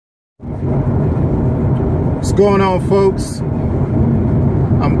What's going on, folks?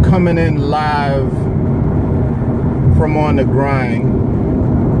 I'm coming in live from On the Grind,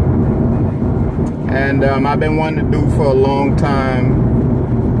 and I've been wanting to do for a long time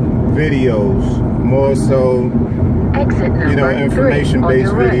videos, more so, you know,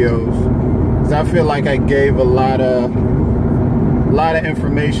 information-based videos. Because I feel like I gave a lot of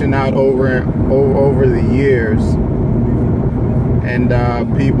information out over the years, and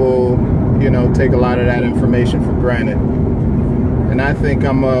people, you know, take a lot of that information for granted. And I think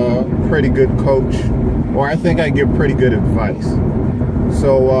I'm a pretty good coach, or I think I give pretty good advice.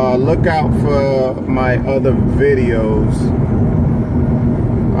 So look out for my other videos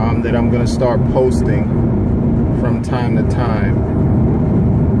that I'm gonna start posting from time to time.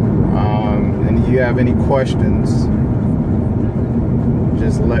 And if you have any questions,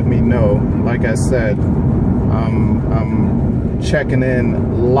 just let me know. Like I said, I'm checking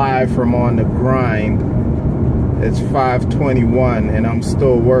in live from On the Grind. It's 5:21 and I'm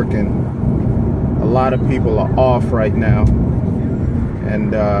still working. A lot of people are off right now,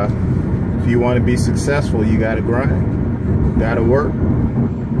 and if you want to be successful, you gotta grind, you gotta work.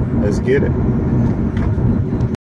 Let's get it.